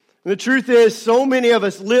And the truth is, so many of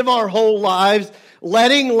us live our whole lives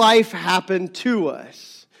letting life happen to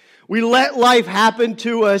us. We let life happen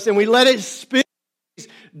to us and we let it spin in these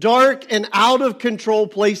dark and out of control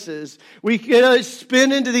places. We let it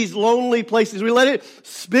spin into these lonely places. We let it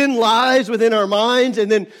spin lies within our minds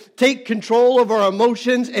and then take control of our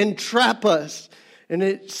emotions and trap us. And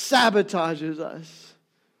it sabotages us.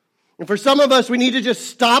 And for some of us, we need to just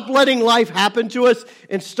stop letting life happen to us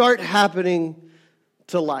and start happening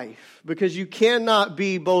to life, because you cannot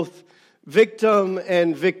be both victim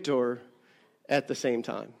and victor at the same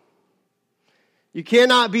time. You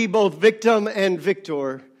cannot be both victim and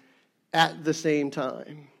victor at the same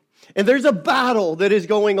time. And there's a battle that is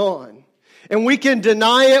going on. And we can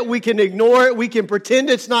deny it, we can ignore it, we can pretend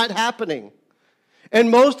it's not happening.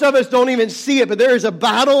 And most of us don't even see it, but there is a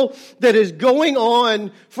battle that is going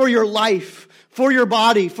on for your life, for your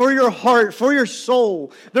body, for your heart, for your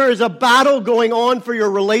soul. There is a battle going on for your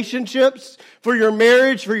relationships, for your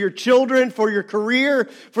marriage, for your children, for your career,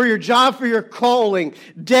 for your job, for your calling.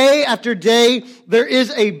 Day after day, there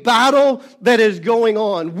is a battle that is going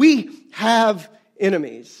on. We have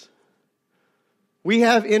enemies. We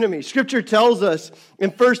have enemies. Scripture tells us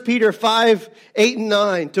in 1 Peter 5, 8 and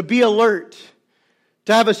 9 to be alert,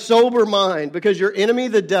 to have a sober mind, because your enemy,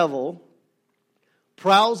 the devil,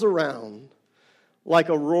 prowls around like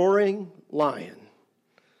a roaring lion,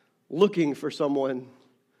 looking for someone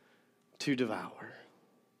to devour.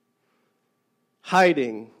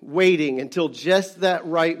 Hiding, waiting until just that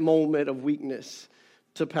right moment of weakness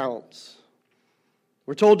to pounce.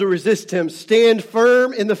 We're told to resist him. Stand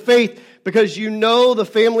firm in the faith, because you know the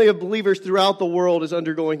family of believers throughout the world is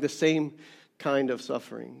undergoing the same kind of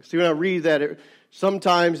suffering. See, when I read that,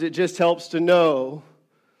 sometimes it just helps to know,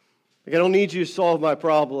 like, I don't need you to solve my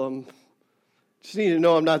problem. Just need to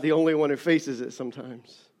know I'm not the only one who faces it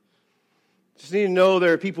sometimes. Just need to know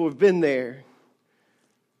there are people who've been there.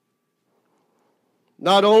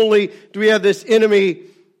 Not only do we have this enemy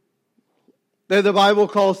that the Bible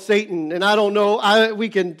calls Satan, and I don't know, we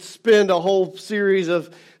can spend a whole series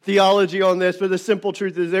of theology on this, but the simple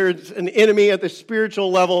truth is there's an enemy at the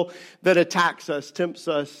spiritual level that attacks us, tempts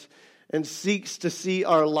us, and seeks to see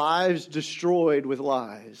our lives destroyed with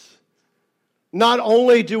lies. Not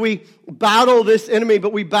only do we battle this enemy,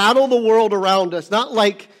 but we battle the world around us. Not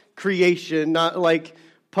like creation, not like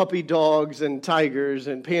puppy dogs and tigers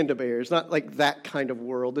and panda bears. Not like that kind of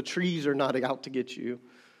world. The trees are not out to get you.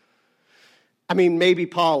 I mean, maybe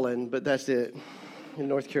pollen, but that's it in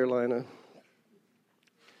North Carolina.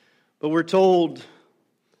 But we're told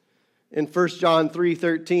in 1 John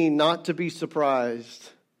 3:13 not to be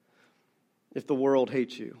surprised if the world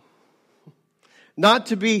hates you. Not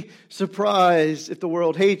to be surprised if the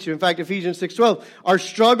world hates you. In fact, Ephesians 6:12, our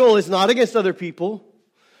struggle is not against other people,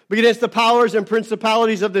 but against the powers and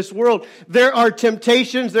principalities of this world. There are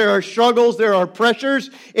temptations, there are struggles, there are pressures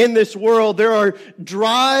in this world. There are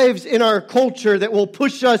drives in our culture that will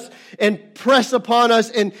push us and press upon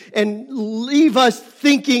us and leave us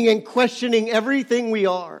thinking and questioning everything we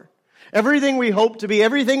are, everything we hope to be,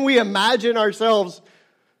 everything we imagine ourselves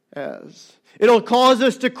as. It'll cause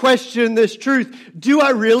us to question this truth. Do I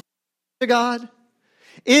really belong to God?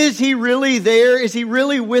 Is He really there? Is He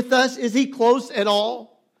really with us? Is He close at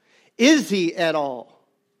all? Is He at all?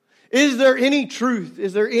 Is there any truth?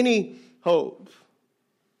 Is there any hope?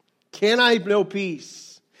 Can I know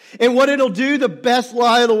peace? And what it'll do, the best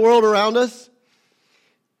lie of the world around us,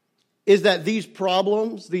 is that these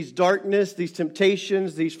problems, these darkness, these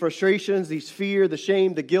temptations, these frustrations, these fear, the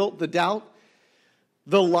shame, the guilt, the doubt,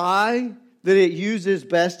 the lie that it uses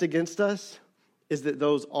best against us is that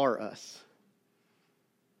those are us.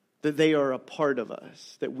 That they are a part of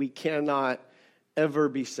us. That we cannot ever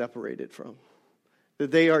be separated from. That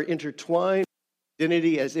they are intertwined with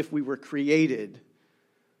identity as if we were created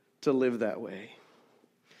to live that way.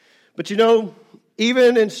 But you know,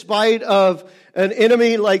 even in spite of an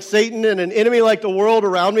enemy like Satan and an enemy like the world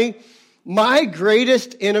around me, my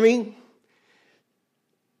greatest enemy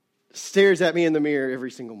stares at me in the mirror every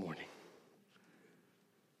single morning.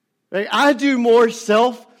 Right? I do more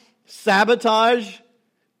self-sabotage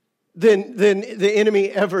than the enemy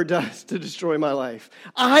ever does to destroy my life.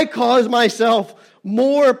 I cause myself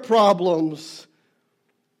more problems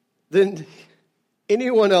than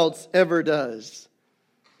anyone else ever does.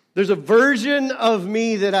 There's a version of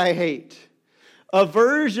me that I hate. A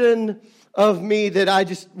version of me that I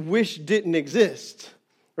just wish didn't exist.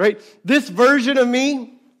 Right? This version of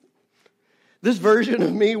me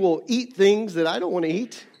will eat things that I don't want to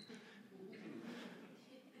eat.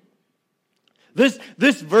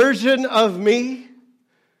 This version of me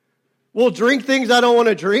will drink things I don't want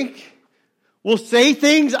to drink, will say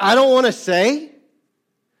things I don't want to say.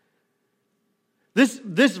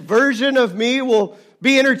 This version of me will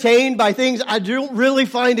be entertained by things I don't really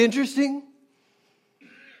find interesting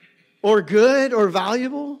or good or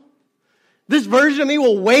valuable. This version of me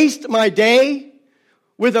will waste my day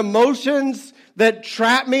with emotions that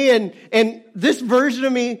trap me, and this version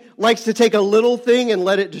of me likes to take a little thing and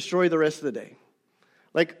let it destroy the rest of the day.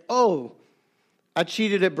 Like, oh, I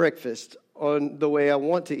cheated at breakfast on the way I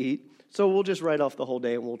want to eat, so we'll just write off the whole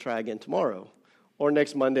day and we'll try again tomorrow or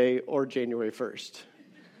next Monday or January 1st.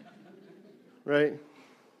 Right?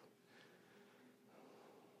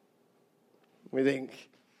 We think,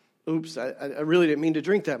 oops, I really didn't mean to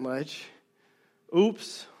drink that much.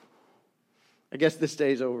 Oops, I guess this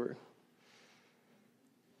day's over.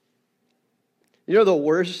 You know the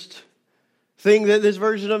worst thing that this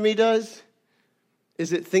version of me does?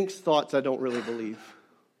 Is it thinks thoughts I don't really believe.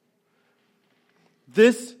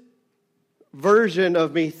 This version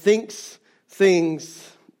of me thinks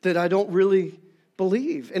things that I don't really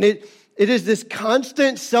believe. And it is this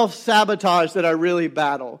constant self-sabotage that I really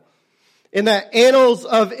battle. In the Annals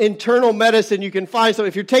of Internal Medicine, you can find some.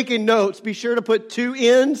 If you're taking notes, be sure to put 2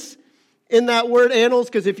 N's in that word annals,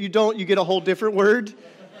 because if you don't, you get a whole different word.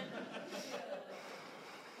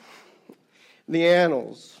 The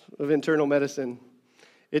Annals of Internal Medicine,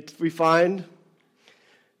 we find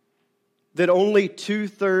that only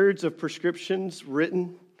 2/3 of prescriptions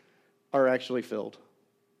written are actually filled.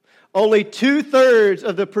 Only 2/3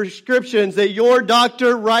 of the prescriptions that your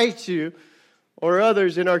doctor writes you or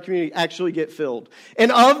others in our community actually get filled. And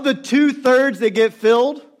of the 2/3 that get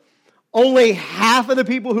filled, only half of the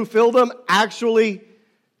people who fill them actually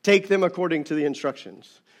take them according to the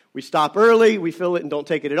instructions. We stop early, we fill it and don't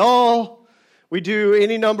take it at all. We do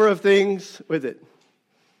any number of things with it,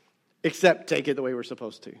 except take it the way we're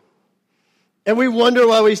supposed to. And we wonder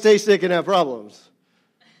why we stay sick and have problems.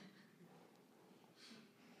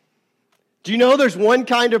 Do you know there's one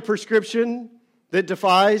kind of prescription that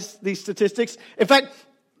defies these statistics? In fact,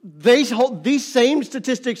 these same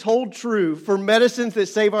statistics hold true for medicines that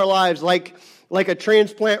save our lives, like a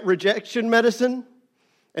transplant rejection medicine,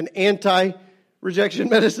 an anti-rejection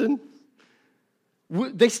medicine.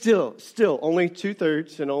 They still, only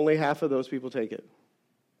 2/3 and only half of those people take it.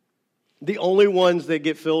 The only ones that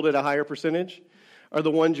get filled at a higher percentage are the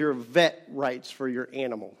ones your vet writes for your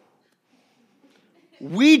animal.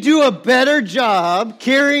 We do a better job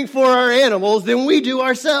caring for our animals than we do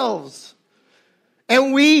ourselves.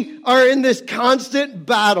 And we are in this constant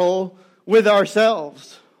battle with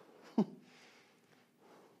ourselves.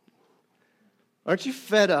 Aren't you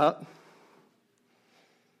fed up?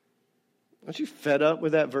 Aren't you fed up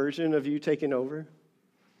with that version of you taking over?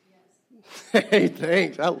 Yes. Hey,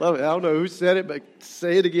 thanks. I love it. I don't know who said it, but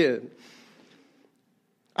say it again.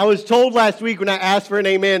 I was told last week when I asked for an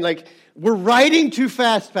amen, like, we're writing too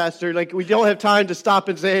fast, Pastor. Like, we don't have time to stop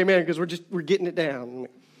and say amen because we're getting it down.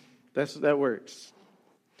 That works.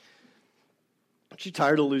 Aren't you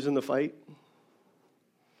tired of losing the fight? Aren't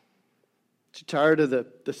you tired of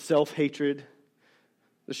the self-hatred,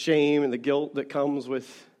 the shame, and the guilt that comes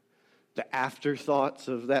with the afterthoughts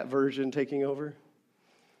of that version taking over?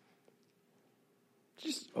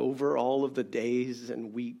 Just over all of the days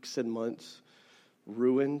and weeks and months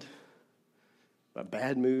ruined by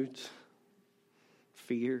bad moods,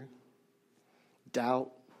 fear,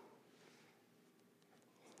 doubt.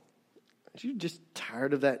 Aren't you just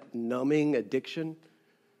tired of that numbing addiction?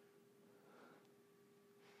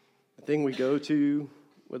 The thing we go to,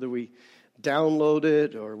 whether we download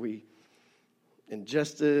it or we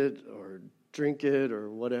ingest it or drink it or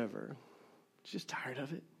whatever. Just tired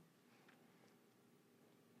of it.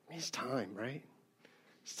 I mean, it's time, right?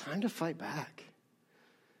 It's time to fight back.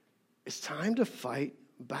 It's time to fight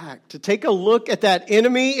back. To take a look at that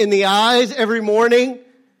enemy in the eyes every morning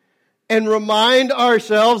and remind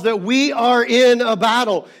ourselves that we are in a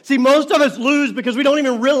battle. See, most of us lose because we don't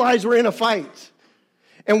even realize we're in a fight.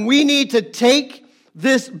 And we need to take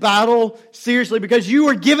this battle seriously because you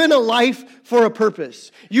were given a life for a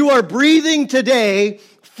purpose. You are breathing today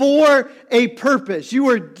for a purpose. You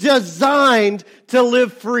were designed to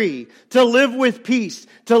live free, to live with peace,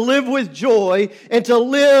 to live with joy, and to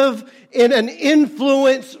live in an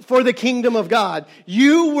influence for the kingdom of God.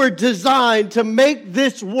 You were designed to make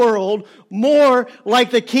this world more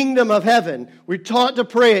like the kingdom of heaven. We're taught to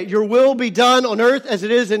pray it. Your will be done on earth as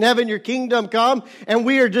it is in heaven. Your kingdom come. And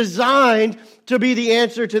we are designed to be the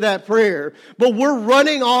answer to that prayer. But we're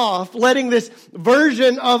running off, letting this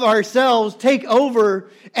version of ourselves take over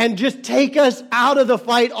and just take us out of the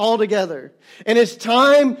fight altogether. And it's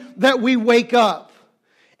time that we wake up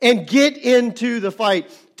and get into the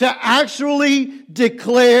fight. to actually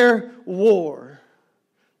declare war,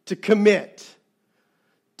 to commit.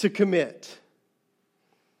 To commit.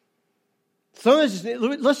 So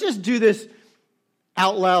let's just do this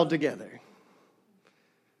out loud together.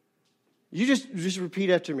 You just repeat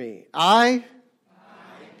after me. I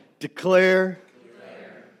declare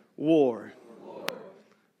war.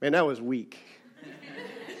 Man, that was weak.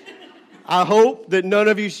 I hope that none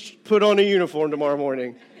of you put on a uniform tomorrow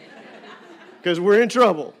morning, because we're in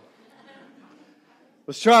trouble.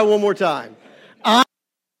 Let's try it one more time. I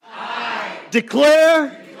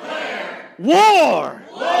declare war.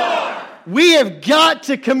 We have got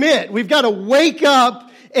to commit. We've got to wake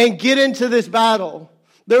up and get into this battle.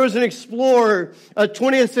 There was an explorer, a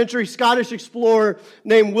 20th century Scottish explorer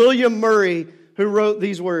named William Murray, who wrote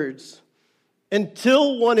these words.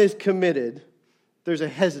 Until one is committed, there's a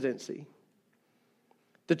hesitancy,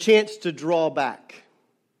 the chance to draw back.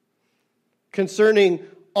 Concerning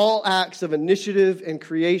all acts of initiative and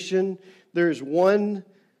creation, there's one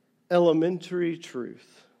elementary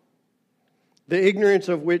truth, the ignorance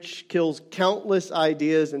of which kills countless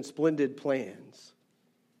ideas and splendid plans.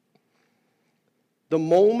 The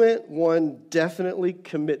moment one definitely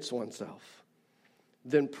commits oneself,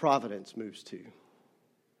 then providence moves too.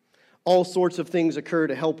 All sorts of things occur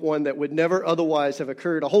to help one that would never otherwise have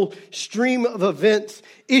occurred. A whole stream of events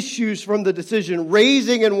issues from the decision,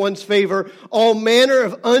 raising in one's favor all manner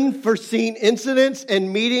of unforeseen incidents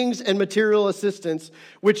and meetings and material assistance,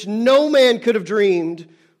 which no man could have dreamed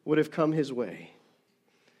would have come his way.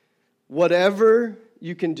 Whatever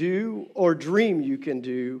you can do or dream you can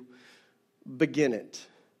do, begin it.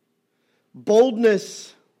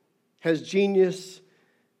 Boldness has genius,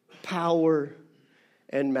 power,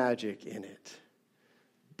 and magic in it.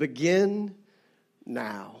 Begin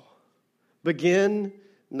now. Begin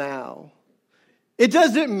now. It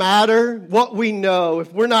doesn't matter what we know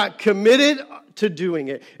if we're not committed to doing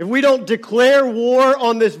it. If we don't declare war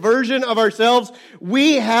on this version of ourselves,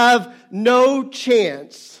 we have no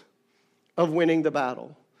chance of winning the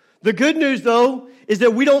battle. The good news, though, is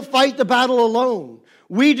that we don't fight the battle alone.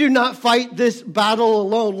 We do not fight this battle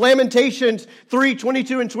alone. Lamentations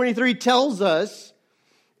 3:22 and 23 tells us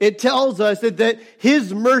that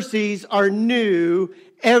His mercies are new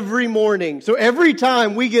every morning. So every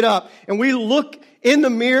time we get up and we look in the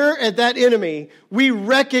mirror at that enemy, we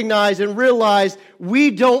recognize and realize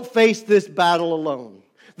we don't face this battle alone.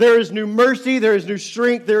 There is new mercy, there is new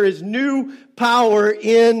strength, there is new power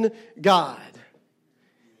in God.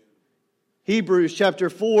 Hebrews chapter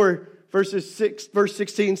 4, verse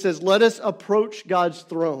 16 says, "Let us approach God's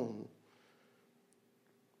throne,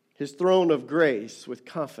 His throne of grace, with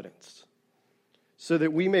confidence, so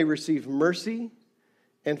that we may receive mercy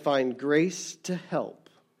and find grace to help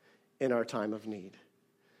in our time of need."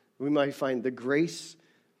 We might find the grace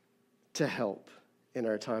to help in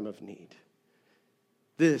our time of need.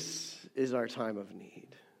 This is our time of need.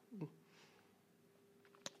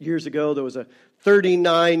 Years ago, there was a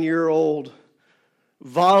 39-year-old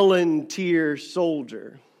volunteer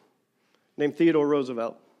soldier named Theodore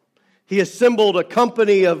Roosevelt. He assembled a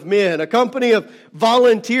company of men, a company of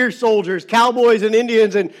volunteer soldiers, cowboys and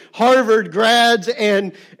Indians and Harvard grads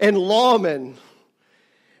and lawmen.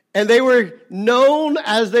 And they were known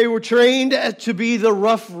as they were trained to be the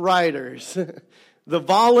Rough Riders, the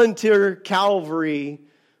volunteer cavalry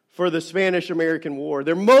for the Spanish-American War.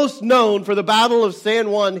 They're most known for the Battle of San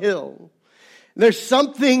Juan Hill. There's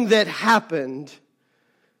something that happened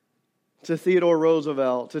to Theodore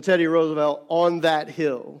Roosevelt, to Teddy Roosevelt on that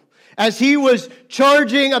hill. As he was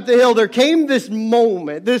charging up the hill, there came this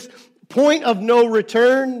moment, this point of no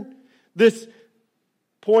return, this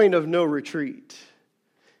point of no retreat.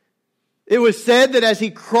 It was said that as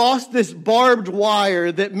he crossed this barbed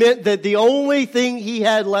wire, that meant that the only thing he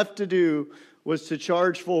had left to do was to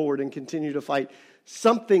charge forward and continue to fight.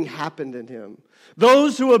 Something happened in him.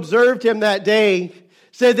 Those who observed him that day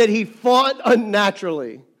said that he fought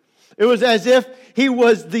unnaturally. It was as if he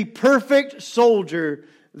was the perfect soldier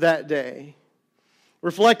that day.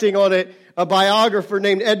 Reflecting on it, a biographer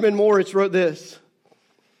named Edmund Morris wrote this: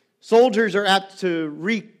 "Soldiers are apt to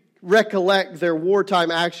recollect their wartime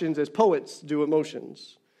actions as poets do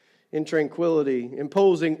emotions, in tranquility,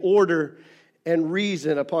 imposing order and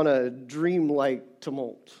reason upon a dreamlike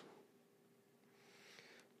tumult."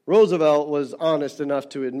 Roosevelt was honest enough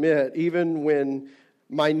to admit, even when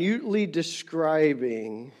minutely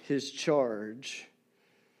describing his charge,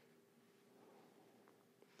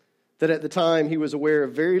 that at the time he was aware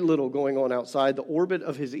of very little going on outside the orbit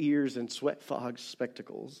of his ears and sweat-fogged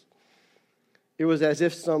spectacles. It was as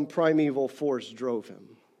if some primeval force drove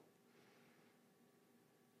him.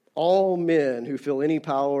 all men who feel any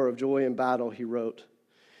power of joy in battle, he wrote,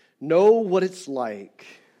 know what it's like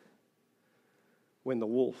when the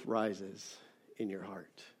wolf rises in your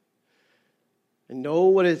heart. And know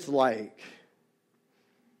what it's like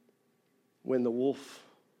when the wolf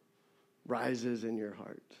rises in your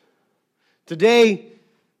heart. Today,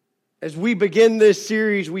 as we begin this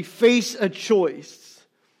series, we face a choice,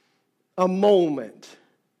 a moment.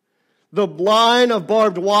 The line of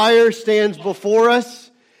barbed wire stands before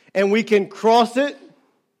us, and we can cross it,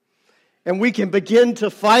 and we can begin to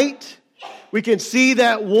fight. We can see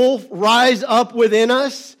that wolf rise up within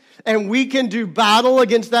us, and we can do battle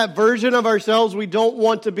against that version of ourselves we don't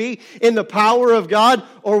want to be in the power of God,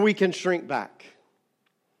 or we can shrink back.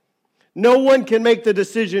 No one can make the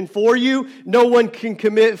decision for you. No one can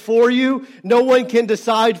commit for you. No one can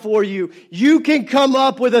decide for you. You can come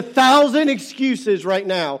up with 1,000 excuses right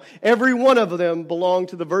now. Every one of them belong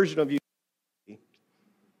to the version of you.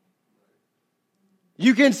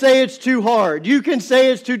 You can say it's too hard. You can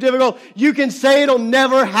say it's too difficult. You can say it'll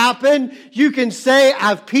never happen. You can say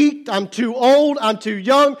I've peaked. I'm too old. I'm too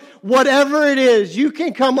young. Whatever it is, you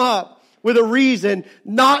can come up with a reason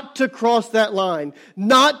not to cross that line,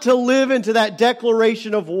 not to live into that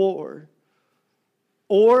declaration of war.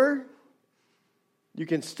 Or you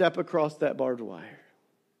can step across that barbed wire.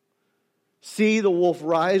 See the wolf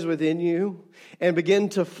rise within you and begin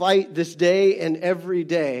to fight this day and every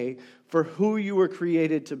day for who you were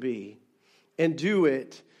created to be. And do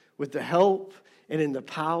it with the help and in the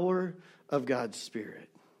power of God's Spirit.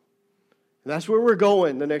 And that's where we're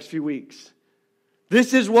going the next few weeks.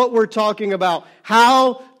 This is what we're talking about.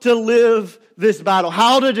 How to live this battle.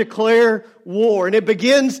 How to declare war. And it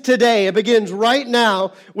begins today. It begins right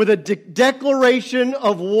now with a declaration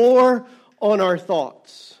of war on our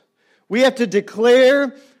thoughts. We have to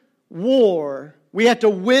declare war. We have to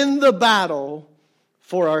win the battle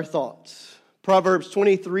for our thoughts. Proverbs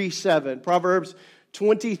 23:7. Proverbs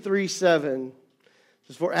 23:7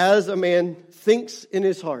 says, for as a man thinks in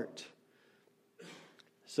his heart,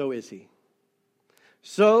 so is he.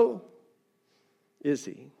 So is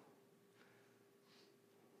he.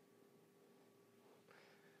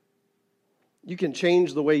 You can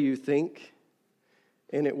change the way you think,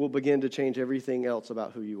 and it will begin to change everything else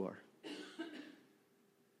about who you are.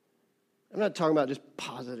 I'm not talking about just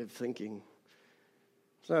positive thinking.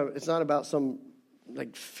 It's not about some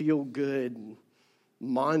feel-good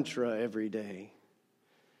mantra every day,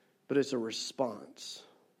 but it's a response.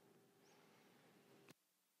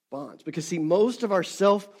 Because see, most of our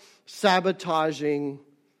self-sabotaging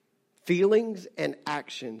feelings and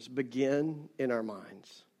actions begin in our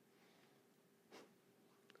minds.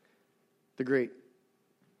 The great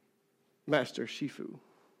Master Shifu,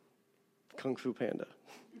 Kung Fu Panda.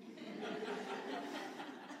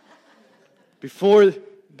 Before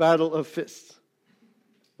battle of fists,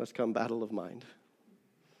 must come battle of mind.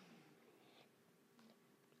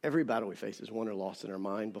 Every battle we face is won or lost in our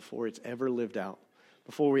mind before it's ever lived out.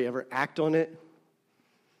 Before we ever act on it,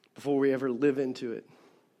 before we ever live into it.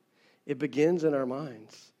 It begins in our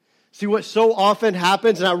minds. See, what so often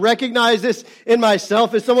happens, and I recognize this in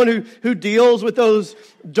myself as someone who deals with those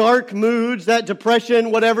dark moods, that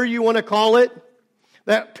depression, whatever you want to call it,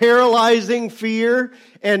 that paralyzing fear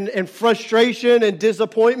and frustration and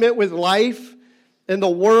disappointment with life and the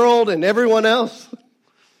world and everyone else.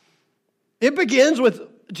 It begins with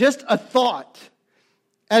just a thought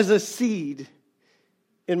as a seed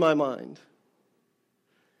in my mind.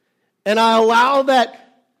 And I allow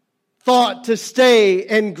that thought to stay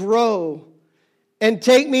and grow and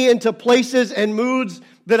take me into places and moods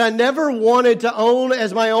that I never wanted to own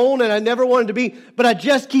as my own and I never wanted to be, but I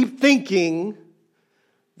just keep thinking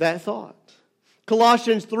that thought.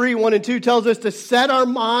 Colossians 3:1-2 tells us to set our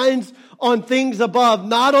minds on things above,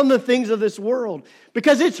 not on the things of this world,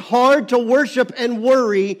 because it's hard to worship and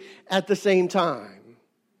worry at the same time.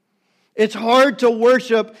 It's hard to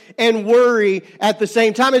worship and worry at the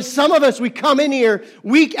same time. And some of us, we come in here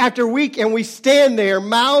week after week and we stand there,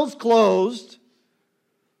 mouths closed,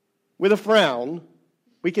 with a frown.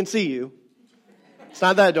 We can see you. It's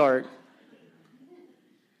not that dark.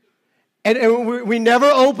 And we never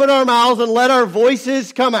open our mouths and let our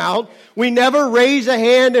voices come out. We never raise a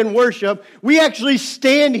hand and worship. We actually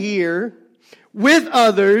stand here with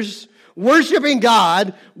others, worshiping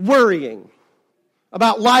God, worrying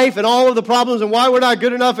about life and all of the problems and why we're not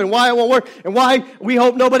good enough and why it won't work and why we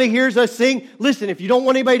hope nobody hears us sing. Listen, if you don't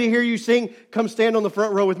want anybody to hear you sing, come stand on the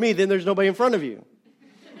front row with me. Then there's nobody in front of you.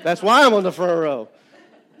 That's why I'm on the front row.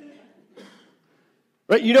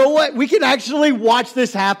 Right? You know what? We can actually watch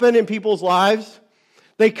this happen in people's lives.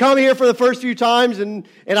 They come here for the first few times, and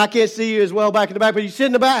I can't see you as well back in the back, but you sit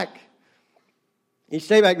in the back. You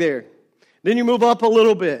stay back there. Then you move up a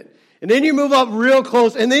little bit. And then you move up real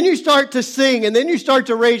close. And then you start to sing. And then you start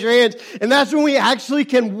to raise your hands. And that's when we actually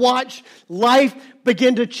can watch life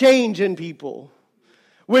begin to change in people.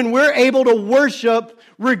 When we're able to worship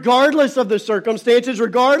regardless of the circumstances,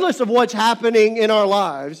 regardless of what's happening in our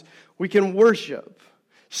lives, we can worship.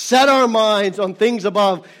 Set our minds on things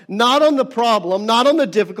above, not on the problem, not on the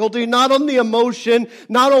difficulty, not on the emotion,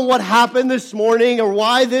 not on what happened this morning or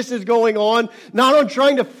why this is going on, not on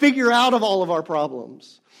trying to figure out of all of our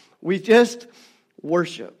problems. We just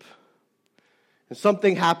worship. And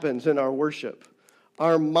something happens in our worship.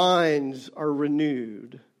 Our minds are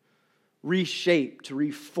renewed, reshaped,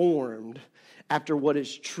 reformed after what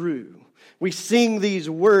is true. We sing these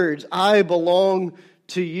words, I belong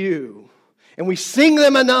to you. And we sing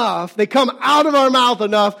them enough, they come out of our mouth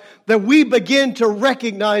enough that we begin to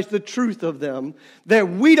recognize the truth of them that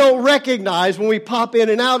we don't recognize when we pop in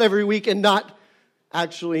and out every week and not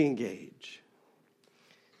actually engage.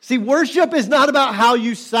 See, worship is not about how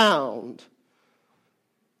you sound.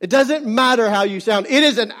 It doesn't matter how you sound. It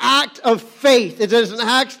is an act of faith. It is an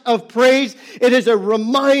act of praise. It is a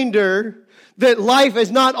reminder that life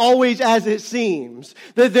is not always as it seems.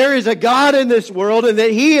 That there is a God in this world and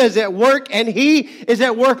that He is at work and He is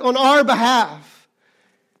at work on our behalf.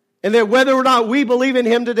 And that whether or not we believe in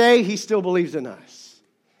Him today, He still believes in us.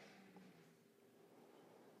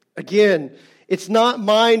 Again, it's not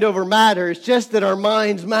mind over matter. It's just that our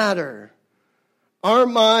minds matter. Our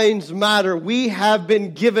minds matter. We have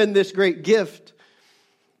been given this great gift.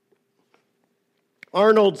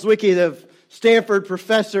 Arnold Zwicky, the Stanford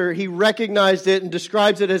professor, he recognized it and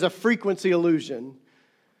describes it as a frequency illusion.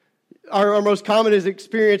 Our most common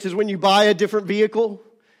experience is when you buy a different vehicle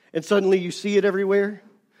and suddenly you see it everywhere.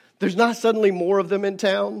 There's not suddenly more of them in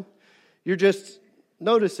town. You're just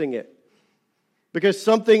noticing it. Because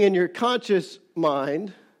something in your conscious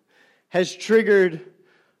mind has triggered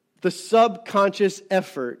the subconscious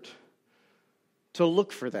effort to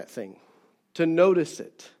look for that thing, to notice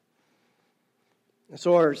it. And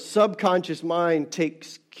so our subconscious mind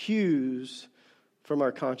takes cues from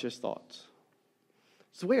our conscious thoughts.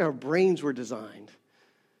 It's the way our brains were designed.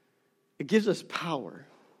 It gives us power.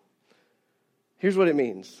 Here's what it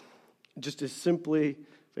means. Just as simply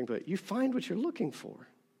think about it. You find what you're looking for.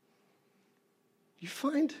 You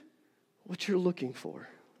find what you're looking for.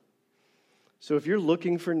 So if you're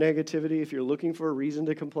looking for negativity, if you're looking for a reason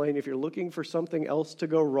to complain, if you're looking for something else to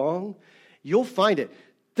go wrong, you'll find it.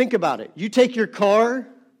 Think about it. You take your car,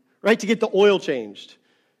 right, to get the oil changed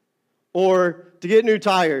or to get new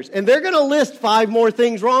tires, and they're going to list 5 more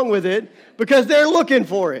things wrong with it because they're looking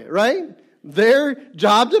for it, right? Their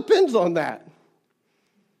job depends on that.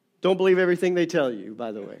 Don't believe everything they tell you,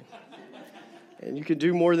 by the way. And you can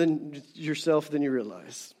do more than yourself than you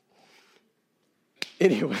realize.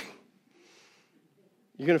 Anyway,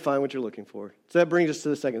 you're going to find what you're looking for. So that brings us to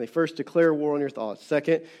the second thing. First, declare war on your thoughts.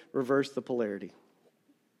 Second, reverse the polarity.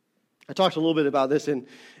 I talked a little bit about this in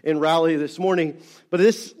Raleigh this morning, but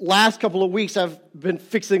this last couple of weeks I've been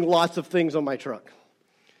fixing lots of things on my truck.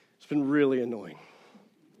 It's been really annoying.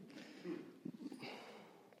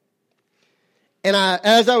 And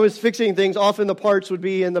as I was fixing things, often the parts would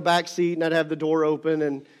be in the back seat and I'd have the door open,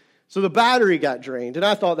 and so the battery got drained, and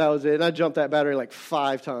I thought that was it, and I jumped that battery like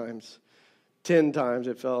 5 times. 10 times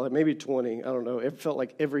it felt, like maybe 20, I don't know. It felt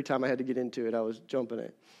like every time I had to get into it, I was jumping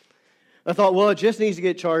it. I thought, well, it just needs to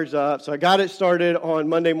get charged up. So I got it started on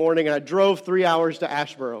Monday morning, and I drove 3 hours to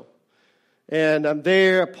Asheboro. And I'm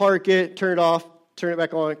there, I park it, turn it off, turn it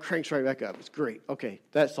back on, it cranks right back up. It's great. Okay,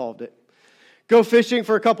 that solved it. Go fishing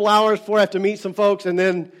for a couple hours before I have to meet some folks, and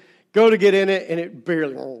then go to get in it, and it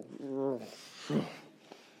barely...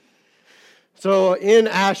 So in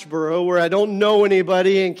Asheboro, where I don't know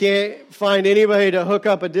anybody and can't find anybody to hook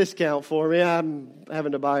up a discount for me, I'm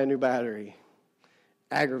having to buy a new battery.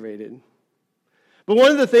 Aggravated. But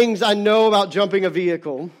one of the things I know about jumping a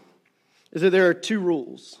vehicle is that there are 2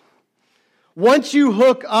 rules. Once you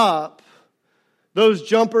hook up those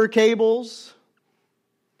jumper cables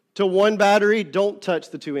to one battery, don't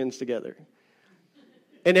touch the 2 ends together.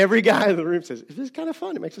 And every guy in the room says, this is kind of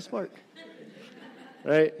fun. It makes a spark.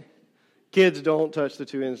 Right? Kids, don't touch the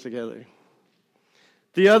 2 ends together.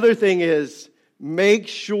 The other thing is, make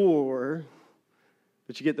sure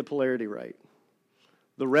that you get the polarity right.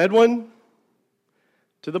 The red one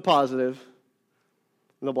to the positive,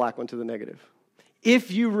 and the black one to the negative.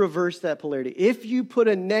 If you reverse that polarity, if you put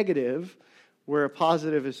a negative where a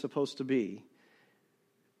positive is supposed to be,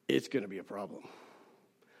 it's going to be a problem.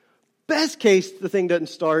 Best case, the thing doesn't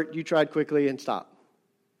start, you tried quickly and stop.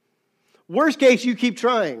 Worst case, you keep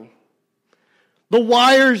trying. The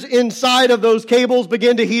wires inside of those cables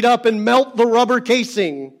begin to heat up and melt the rubber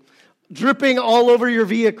casing, dripping all over your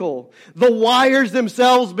vehicle. The wires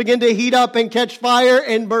themselves begin to heat up and catch fire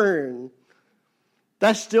and burn.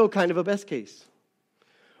 That's still kind of a best case.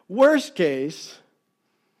 Worst case,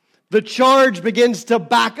 the charge begins to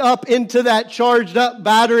back up into that charged up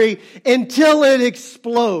battery until it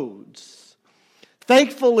explodes.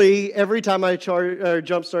 Thankfully, every time I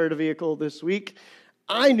jump started a vehicle this week,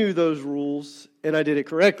 I knew those rules and I did it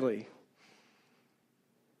correctly.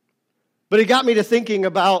 But it got me to thinking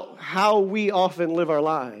about how we often live our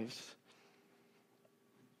lives.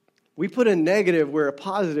 We put a negative where a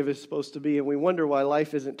positive is supposed to be, and we wonder why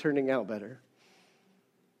life isn't turning out better.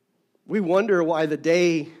 We wonder why the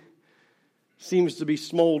day seems to be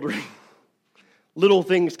smoldering. Little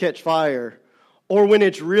things catch fire. Or when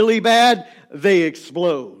it's really bad, they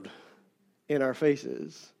explode in our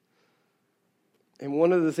faces. And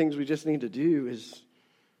one of the things we just need to do is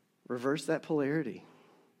reverse that polarity.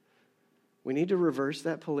 We need to reverse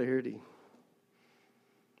that polarity.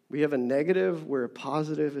 We have a negative where a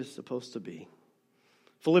positive is supposed to be.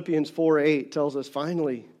 Philippians 4:8 tells us,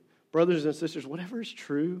 finally, brothers and sisters, whatever is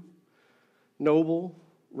true, noble,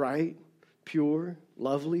 right, pure,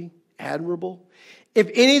 lovely, admirable, if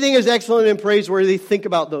anything is excellent and praiseworthy, think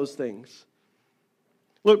about those things.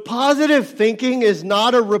 Look, positive thinking is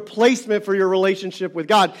not a replacement for your relationship with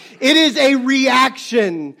God. It is a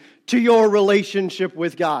reaction to your relationship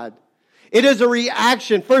with God. It is a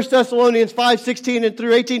reaction. 1 Thessalonians 5:16 and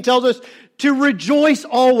through 18 tells us to rejoice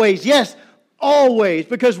always. Yes, always.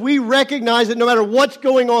 Because we recognize that no matter what's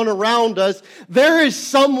going on around us, there is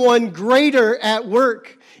someone greater at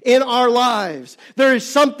work in our lives. There is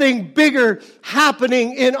something bigger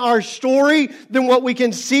happening in our story than what we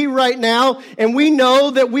can see right now. And we know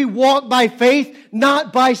that we walk by faith,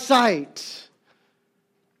 not by sight.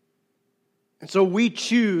 And so we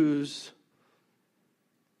choose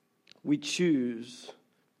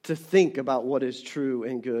to think about what is true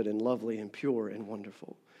and good and lovely and pure and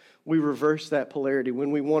wonderful. We reverse that polarity. When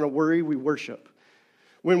we want to worry, we worship.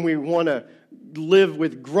 When we want to live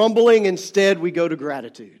with grumbling, instead we go to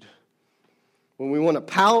gratitude. When we want to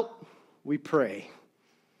pout, we pray.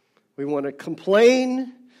 We want to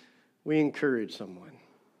complain, we encourage someone.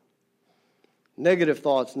 Negative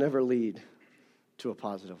thoughts never lead to a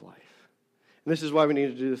positive life. And this is why we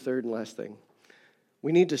need to do the third and last thing.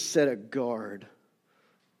 We need to set a guard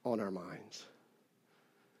on our minds.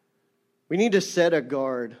 We need to set a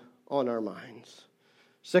guard on our minds.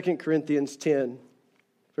 2 Corinthians 10,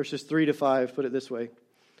 verses 3 to 5, put it this way.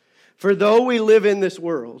 For though we live in this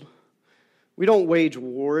world, we don't wage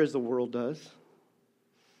war as the world does.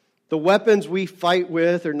 The weapons we fight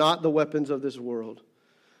with are not the weapons of this world.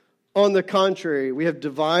 On the contrary, we have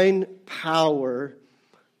divine power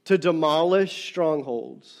to demolish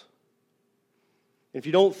strongholds. If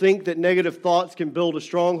you don't think that negative thoughts can build a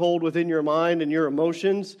stronghold within your mind and your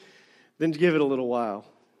emotions, then give it a little while.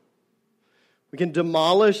 We can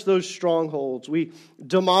demolish those strongholds. We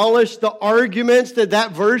demolish the arguments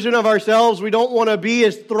that version of ourselves we don't want to be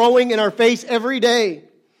is throwing in our face every day.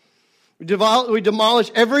 We demolish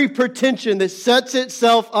every pretension that sets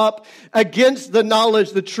itself up against the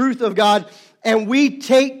knowledge, the truth of God, and we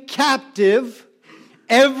take captive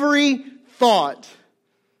every thought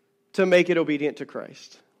to make it obedient to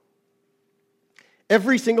Christ.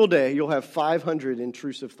 Every single day, you'll have 500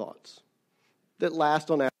 intrusive thoughts that last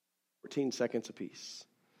on average 14 seconds apiece.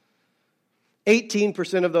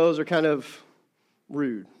 18% of those are kind of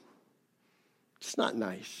rude. It's not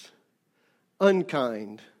nice.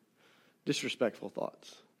 Unkind, disrespectful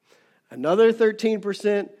thoughts. Another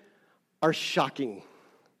 13% are shocking.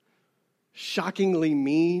 Shockingly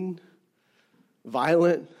mean,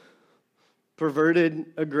 violent, perverted,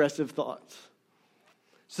 aggressive thoughts.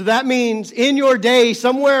 So that means in your day,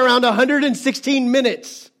 somewhere around 116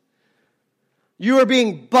 minutes, you are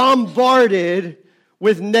being bombarded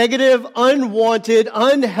with negative, unwanted,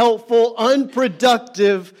 unhelpful,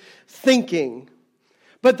 unproductive thinking.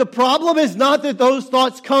 But the problem is not that those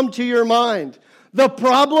thoughts come to your mind. The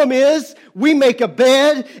problem is we make a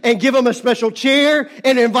bed and give them a special chair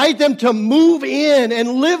and invite them to move in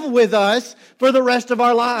and live with us for the rest of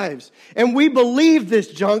our lives. And we believe this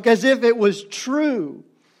junk as if it was true.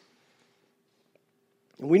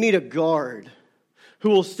 And we need a guard who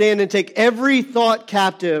will stand and take every thought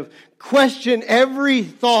captive, question every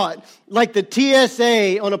thought, like the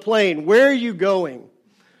TSA on a plane. Where are you going?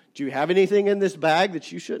 Do you have anything in this bag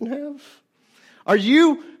that you shouldn't have?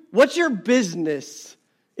 What's your business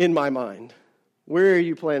in my mind? Where are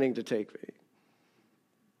you planning to take me?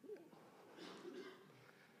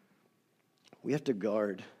 We have to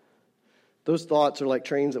guard. Those thoughts are like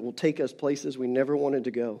trains that will take us places we never wanted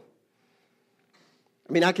to go.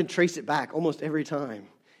 I mean, I can trace it back almost every time.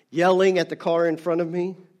 Yelling at the car in front of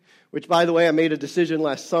me, which, by the way, I made a decision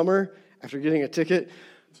last summer after getting a ticket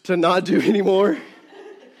to not do anymore.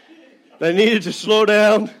 I needed to slow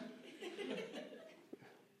down.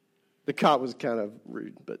 The cop was kind of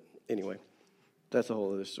rude, but anyway, that's a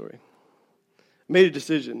whole other story. I made a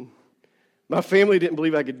decision. My family didn't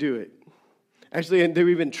believe I could do it. Actually,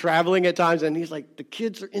 we've been traveling at times, and he's like, the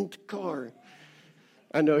kids are in the car.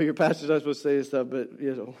 I know your pastor's not supposed to say this stuff, but,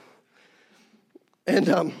 you know.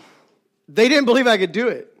 And they didn't believe I could do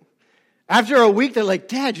it. After a week, they're like,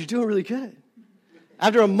 Dad, you're doing really good.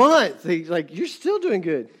 After a month, they're like, you're still doing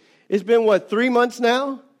good. It's been, 3 months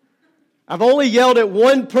now? I've only yelled at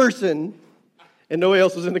one person, and nobody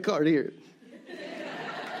else was in the car to hear it.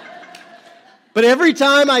 But every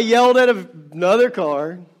time I yelled at another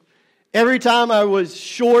car, every time I was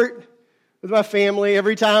short with my family,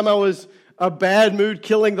 every time I was a bad mood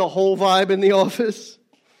killing the whole vibe in the office,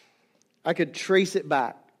 I could trace it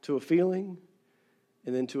back to a feeling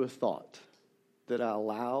and then to a thought that I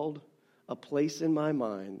allowed a place in my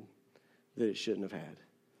mind that it shouldn't have had.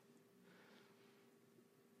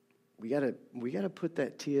 We gotta put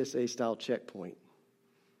that TSA style checkpoint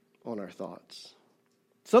on our thoughts.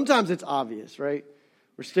 Sometimes it's obvious, right?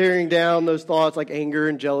 We're staring down those thoughts like anger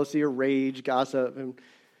and jealousy or rage, gossip, and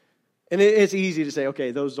it's easy to say,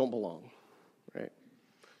 okay, those don't belong, right?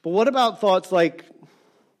 But what about thoughts like,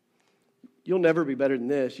 you'll never be better than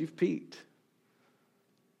this, you've peaked.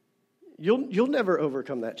 You'll never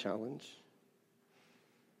overcome that challenge.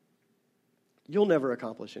 You'll never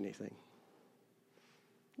accomplish anything.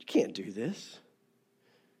 You can't do this.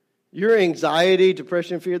 Your anxiety,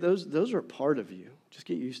 depression, fear, those are part of you. Just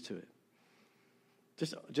get used to it.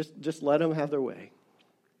 Just let them have their way.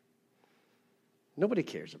 Nobody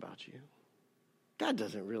cares about you. God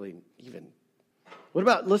doesn't really even. What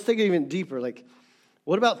about, let's take it even deeper. Like,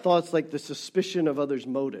 what about thoughts like the suspicion of others'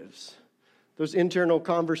 motives? Those internal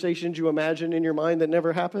conversations you imagine in your mind that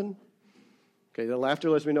never happen? Okay, the laughter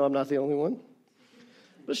lets me know I'm not the only one.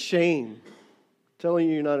 But shame, telling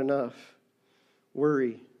you you're not enough.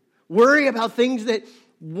 Worry about things that,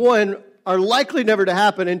 one, are likely never to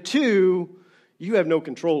happen, and two, you have no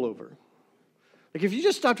control over. Like if you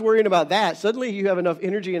just stopped worrying about that, suddenly you have enough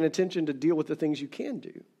energy and attention to deal with the things you can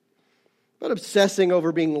do. Not obsessing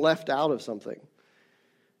over being left out of something.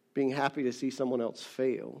 Being happy to see someone else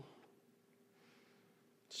fail.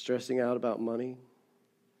 Stressing out about money.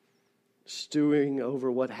 Stewing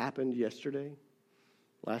over what happened yesterday,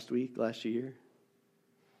 last week, last year.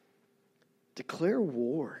 Declare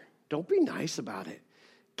war. Don't be nice about it.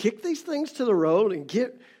 Kick these things to the road and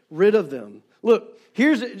get rid of them. Look,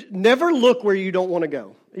 never look where you don't want to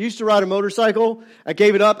go. I used to ride a motorcycle. I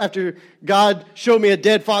gave it up after God showed me a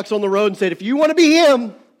dead fox on the road and said, if you want to be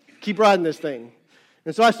him, keep riding this thing.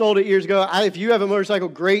 And so I sold it years ago. If you have a motorcycle,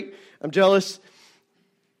 great. I'm jealous.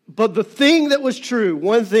 But the thing that was true,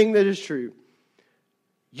 one thing that is true,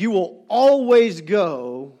 you will always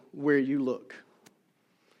go where you look.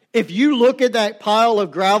 If you look at that pile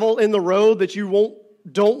of gravel in the road that you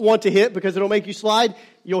don't want to hit because it'll make you slide,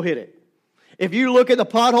 you'll hit it. If you look at the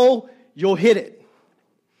pothole, you'll hit it.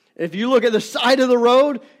 If you look at the side of the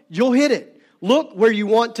road, you'll hit it. Look where you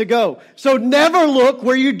want to go. So never look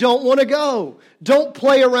where you don't want to go. Don't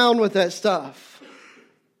play around with that stuff.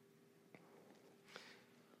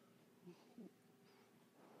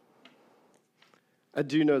 I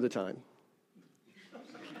do know the time.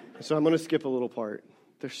 So I'm going to skip a little part.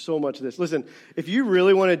 There's so much of this. Listen, if you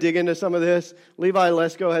really want to dig into some of this, Levi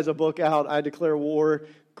Lesko has a book out, I Declare War.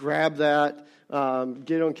 Grab that.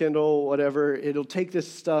 Get it on Kindle, whatever. It'll take this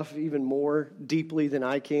stuff even more deeply than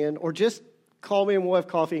I can. Or just call me and we'll have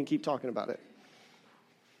coffee and keep talking about it.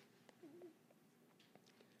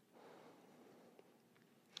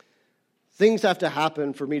 Things have to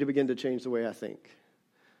happen for me to begin to change the way I think.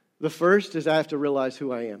 The first is I have to realize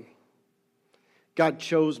who I am. God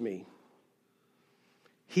chose me.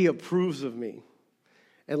 He approves of me.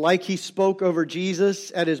 And like he spoke over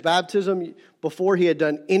Jesus at his baptism, before he had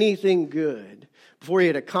done anything good, before he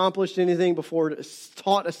had accomplished anything, before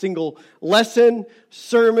taught a single lesson,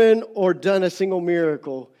 sermon, or done a single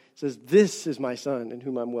miracle, he says, this is my son in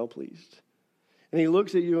whom I'm well pleased. And he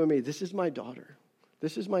looks at you and me, this is my daughter.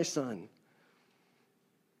 This is my son.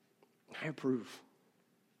 I approve.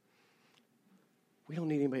 We don't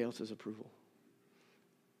need anybody else's approval.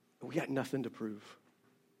 We got nothing to prove.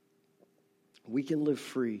 We can live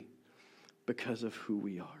free because of who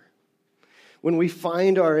we are. When we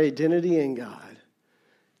find our identity in God,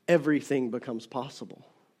 everything becomes possible.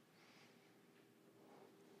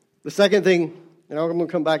 The second thing, and I'm going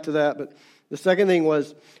to come back to that, but the second thing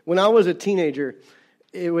was when I was a teenager,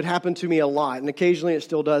 it would happen to me a lot, and occasionally it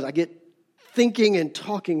still does. I get thinking and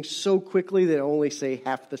talking so quickly that I only say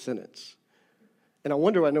half the sentence. And I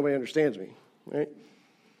wonder why nobody understands me, right?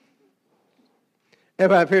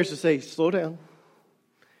 And my parents would say, slow down,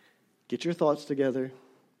 get your thoughts together,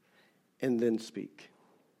 and then speak.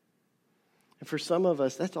 And for some of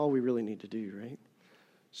us, that's all we really need to do, right?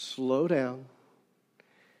 Slow down,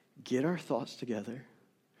 get our thoughts together,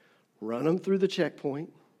 run them through the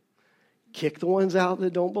checkpoint, kick the ones out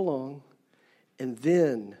that don't belong, and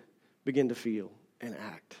then begin to feel and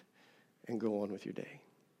act and go on with your day.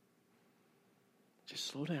 Just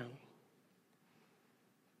slow down.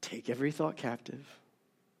 Take every thought captive,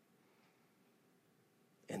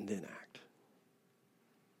 and then act.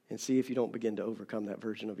 And see if you don't begin to overcome that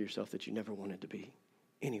version of yourself that you never wanted to be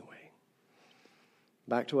anyway.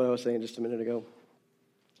 Back to what I was saying just a minute ago.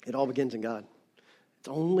 It all begins in God. It's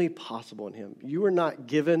only possible in Him. You are not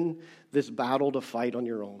given this battle to fight on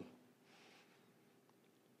your own.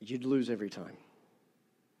 You'd lose every time.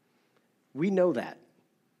 We know that.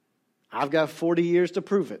 I've got 40 years to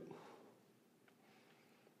prove it.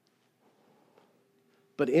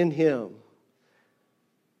 But in Him,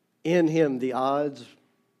 the odds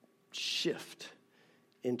shift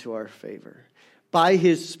into our favor. By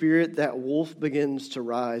His Spirit, that wolf begins to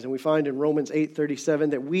rise. And we find in Romans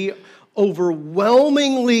 8:37 that we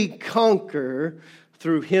overwhelmingly conquer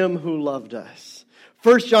through Him who loved us.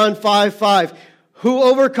 1 John 5:5, who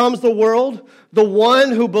overcomes the world? The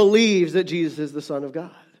one who believes that Jesus is the Son of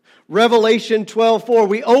God. Revelation 12:4,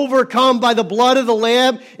 we overcome by the blood of the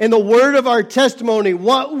Lamb and the word of our testimony,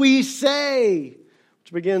 what we say,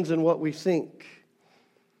 which begins in what we think.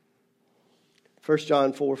 1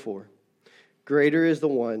 John 4:4, greater is the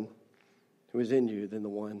one who is in you than the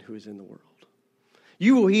one who is in the world.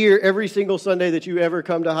 You will hear every single Sunday that you ever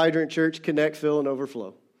come to Hydrant Church, connect, fill, and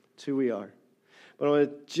overflow. It's who we are. But I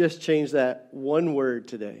want to just change that one word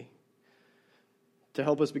today to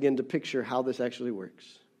help us begin to picture how this actually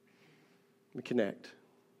works. We connect,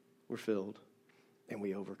 we're filled, and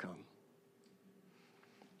we overcome.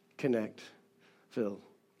 Connect, fill,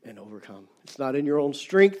 and overcome. It's not in your own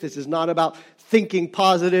strength. This is not about thinking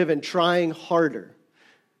positive and trying harder.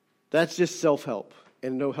 That's just self-help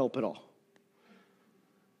and no help at all.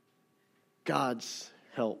 God's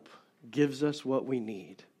help gives us what we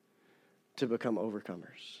need to become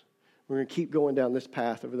overcomers. We're going to keep going down this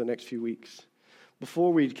path over the next few weeks.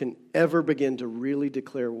 Before we can ever begin to really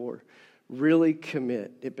declare war, really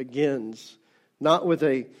commit, it begins not with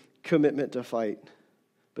a commitment to fight,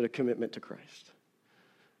 but a commitment to Christ.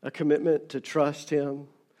 A commitment to trust Him,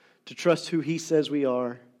 to trust who He says we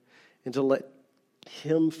are, and to let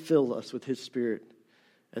Him fill us with His Spirit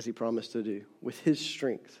as He promised to do, with His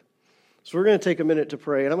strength. So we're going to take a minute to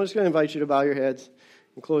pray, and I'm just going to invite you to bow your heads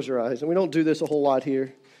and close your eyes. And we don't do this a whole lot here.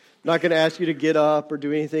 I'm not going to ask you to get up or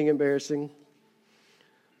do anything embarrassing.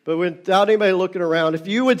 But without anybody looking around, if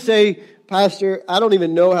you would say, Pastor, I don't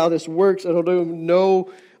even know how this works. I don't even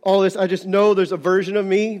know all this. I just know there's a version of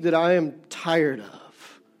me that I am tired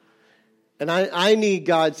of. And I need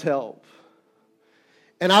God's help.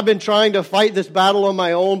 And I've been trying to fight this battle on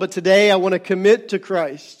my own, but today I want to commit to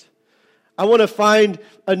Christ. I want to find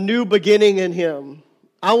a new beginning in Him.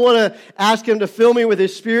 I want to ask Him to fill me with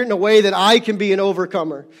His Spirit in a way that I can be an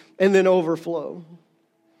overcomer and then overflow.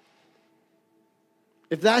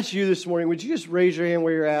 If that's you this morning, would you just raise your hand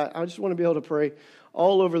where you're at? I just want to be able to pray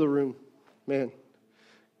all over the room. Man,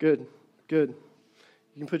 good. You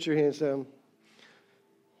can put your hands down.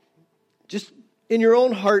 Just in your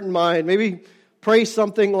own heart and mind, maybe pray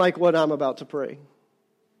something like what I'm about to pray.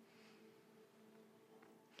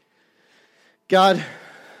 God,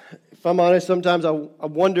 if I'm honest, sometimes I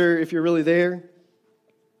wonder if you're really there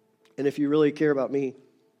and if you really care about me.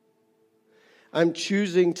 I'm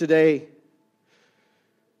choosing today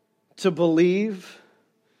to believe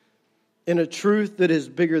in a truth that is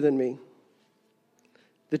bigger than me.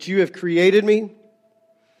 That you have created me.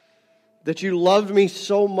 That you loved me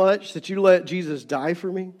so much that you let Jesus die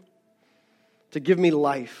for me. To give me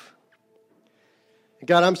life.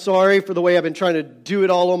 God, I'm sorry for the way I've been trying to do it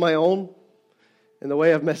all on my own. And the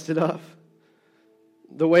way I've messed it up.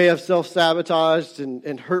 The way I've self-sabotaged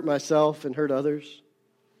and hurt myself and hurt others.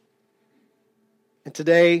 And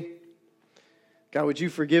today, God, would you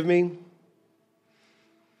forgive me?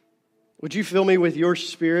 Would you fill me with your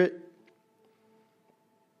Spirit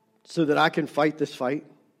so that I can fight this fight?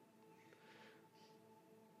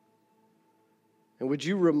 And would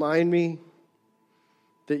you remind me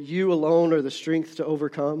that you alone are the strength to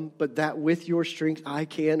overcome, but that with your strength I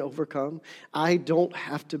can overcome. I don't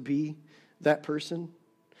have to be that person.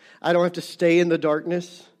 I don't have to stay in the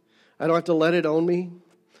darkness. I don't have to let it own me.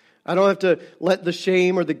 I don't have to let the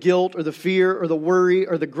shame or the guilt or the fear or the worry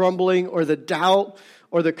or the grumbling or the doubt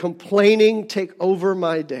or the complaining take over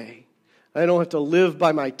my day. I don't have to live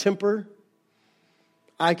by my temper.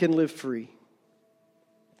 I can live free.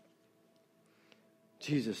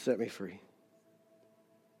 Jesus set me free.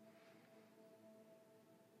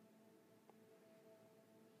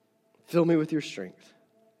 Fill me with your strength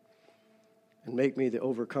and make me the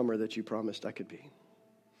overcomer that you promised I could be.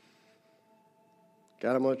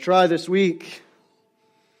 God, I'm going to try this week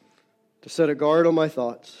to set a guard on my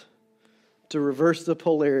thoughts, to reverse the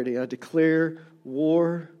polarity. I declare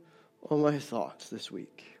war on my thoughts this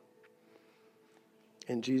week.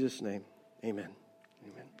 In Jesus' name, amen.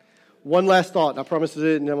 Amen. One last thought. I promise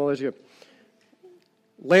it, and then I'll let you go.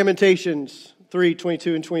 Lamentations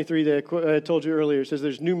 3:22 and 23 that I told you earlier says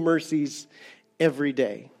there's new mercies every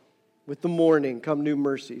day. With the morning come new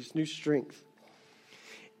mercies, new strength.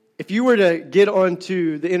 If you were to get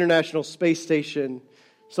onto the International Space Station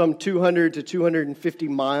some 200 to 250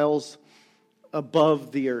 miles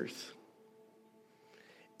above the Earth,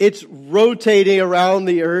 it's rotating around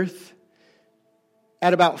the Earth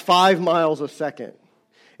at about 5 miles a second.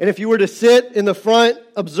 And if you were to sit in the front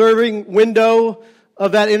observing window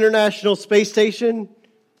of that International Space Station,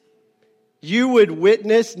 you would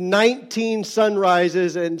witness 19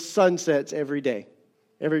 sunrises and sunsets every day,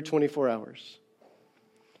 every 24 hours.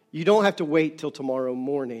 You don't have to wait till tomorrow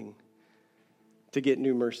morning to get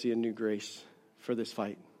new mercy and new grace for this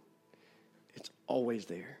fight. It's always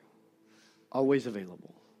there, always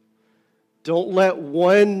available. Don't let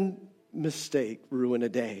one mistake ruin a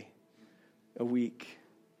day, a week,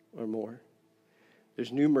 or more.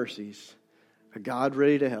 There's new mercies, a God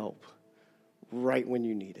ready to help right when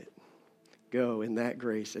you need it. Go in that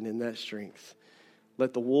grace and in that strength.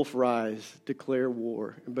 Let the wolf rise, declare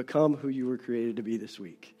war, and become who you were created to be this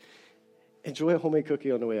week. Enjoy a homemade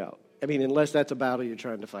cookie on the way out. I mean, unless that's a battle you're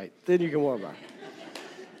trying to fight. Then you can warm up.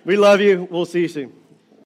 We love you. We'll see you soon.